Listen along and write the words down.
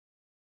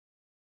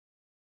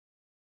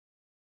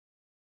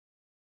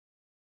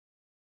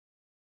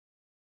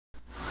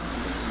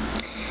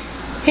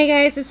Hey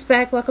guys, it's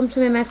Beck. Welcome to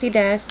my messy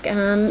desk.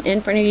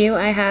 In front of you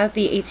I have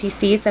the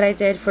ATCs that I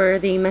did for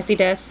the Messy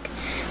Desk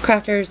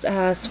Crafters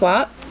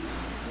Swap.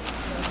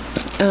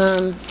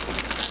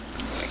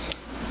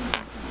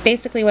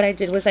 Basically what I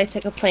did was I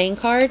took a playing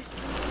card,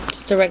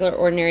 just a regular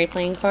ordinary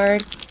playing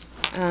card,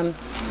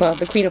 well,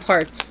 the Queen of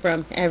Hearts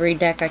from every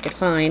deck I could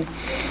find,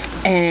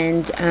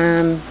 and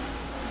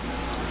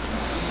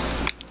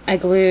I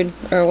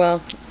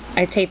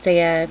taped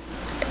a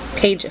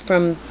page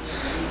from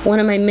one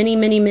of my many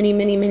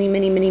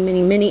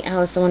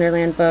Alice in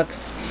Wonderland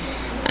books.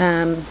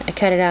 I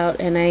cut it out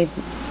and I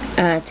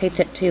taped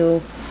it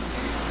to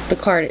the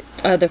card,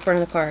 the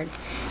front of the card.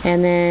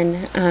 And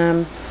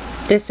then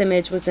this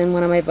image was in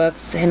one of my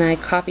books, and I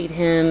copied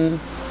him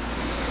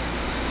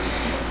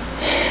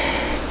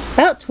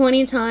about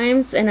 20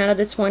 times, and out of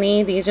the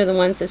 20, these are the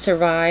ones that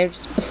survived.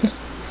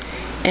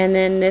 And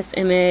then this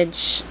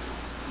image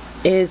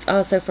is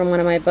also from one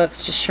of my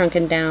books, just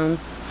shrunken down.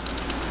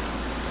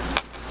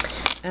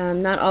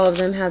 Not all of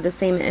them have the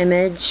same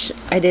image.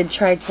 I did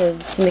try to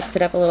mix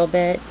it up a little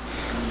bit.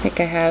 Like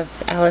I have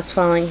Alice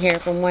falling here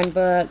from one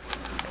book,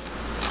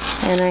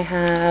 and I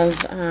have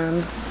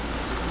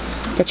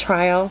the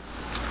trial,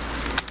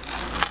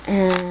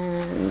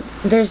 and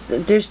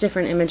there's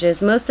different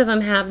images. Most of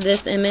them have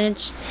this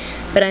image,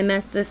 but I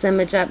messed this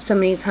image up so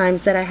many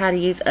times that I had to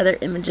use other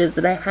images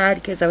that I had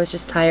because I was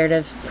just tired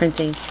of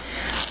printing.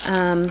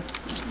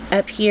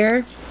 Up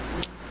here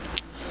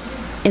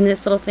in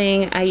this little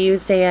thing, I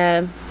used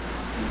a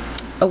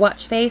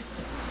watch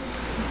face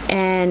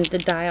and the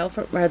dial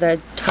or the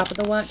top of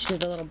the watch,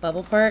 the little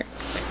bubble part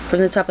from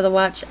the top of the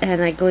watch,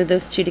 and I glued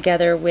those two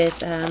together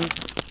with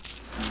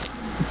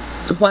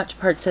watch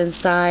parts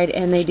inside,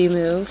 and they do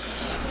move,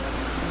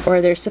 or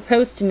they're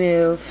supposed to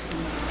move.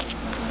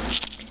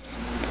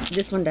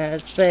 This one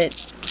does, but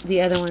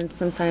the other ones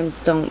sometimes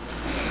don't.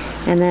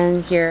 And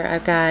then here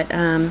I've got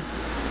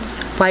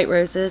white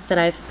roses that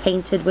I've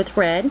painted with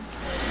red.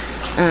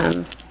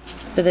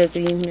 For those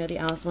of you who know the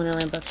Alice in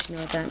Wonderland books, you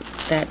know what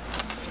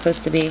that's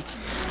supposed to be.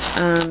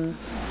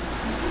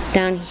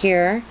 Down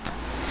here,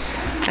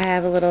 I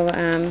have a little,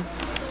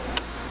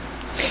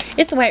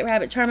 it's a white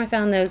rabbit charm. I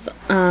found those,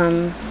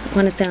 I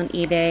want to say on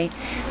eBay.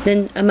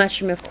 Then a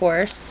mushroom, of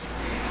course,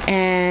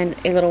 and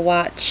a little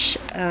watch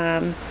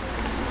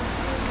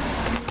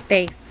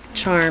face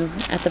charm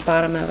at the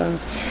bottom of them.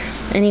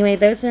 Anyway,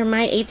 those are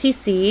my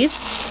ATCs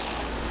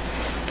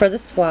for the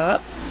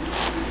swap.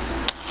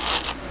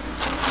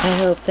 I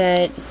hope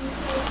that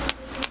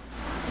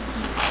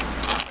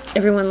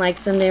everyone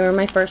likes them. They were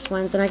my first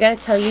ones, and I gotta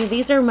tell you,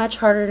 these are much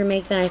harder to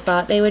make than I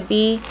thought they would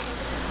be.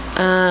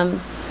 Time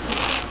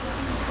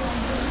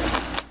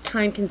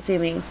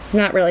consuming.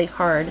 Not really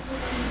hard,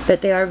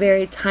 but they are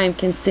very time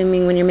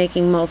consuming when you're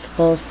making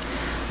multiples.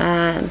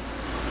 Yeah,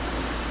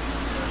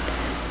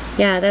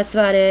 that's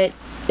about it.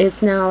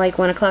 It's now like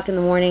 1 o'clock in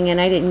the morning, and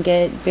I didn't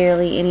get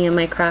barely any of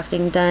my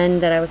crafting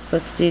done that I was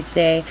supposed to do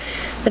today.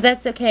 But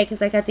that's okay,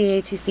 because I got the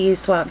ATC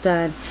swap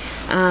done.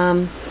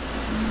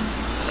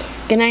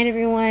 Good night,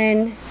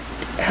 everyone.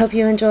 Hope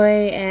you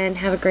enjoy, and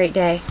have a great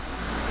day.